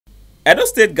Edo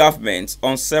State government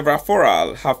on several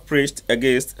fora have preached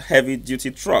against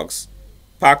heavy-duty trucks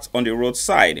parked on the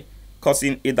roadside,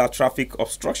 causing either traffic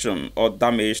obstruction or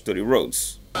damage to the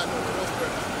roads.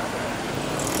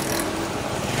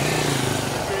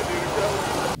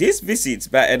 This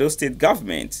visit by Edo State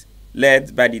government,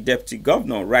 led by the Deputy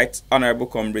Governor, Right Honorable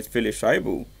Comrade Philip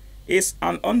Shaibu, is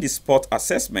an on-the-spot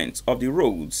assessment of the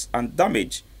roads and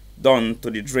damage done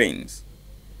to the drains.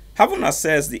 Having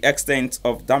assessed the extent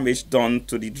of damage done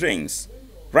to the drains,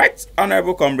 Right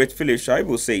Honorable Comrade Philip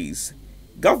Shaibu says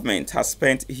government has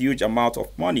spent a huge amount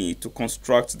of money to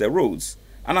construct the roads,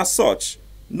 and as such,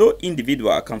 no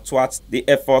individual can thwart the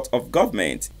effort of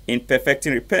government in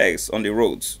perfecting repairs on the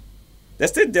roads. The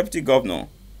State Deputy Governor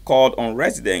called on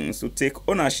residents to take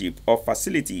ownership of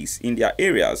facilities in their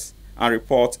areas and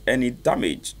report any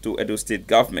damage to Edo State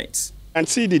government. And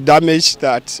see the damage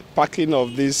that parking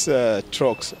of these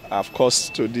trucks have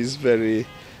caused to this very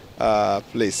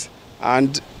place.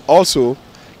 And also,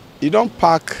 you don't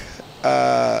park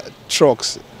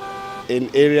trucks in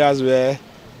areas where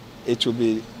it will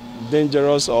be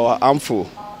dangerous or harmful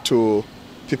to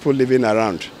people living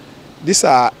around. These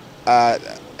are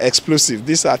explosive.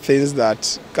 These are things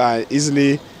that can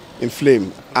easily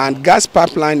inflame. And gas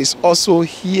pipeline is also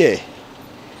here.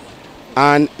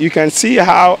 And you can see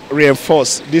how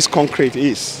reinforced this concrete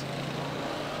is.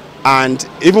 And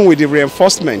even with the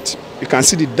reinforcement, you can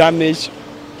see the damage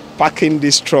parking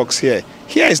these trucks here.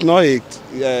 Here is not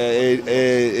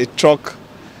a truck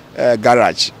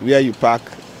garage where you park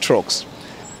trucks.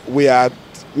 We are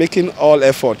making all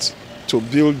efforts to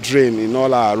build drain in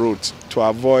all our roads to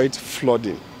avoid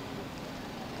flooding.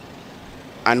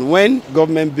 And when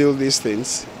government builds these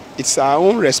things, it's our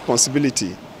own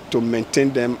responsibility to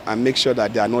maintain them and make sure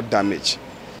that they are not damaged.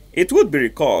 It would be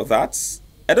recalled that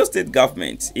Edo State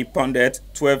government impounded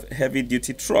 12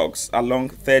 heavy-duty trucks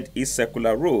along 3rd East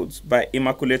Circular Road by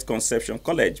Immaculate Conception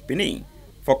College, Benin,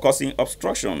 for causing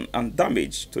obstruction and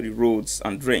damage to the roads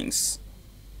and drains.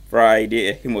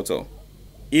 Friday Himoto,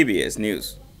 EBS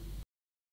News.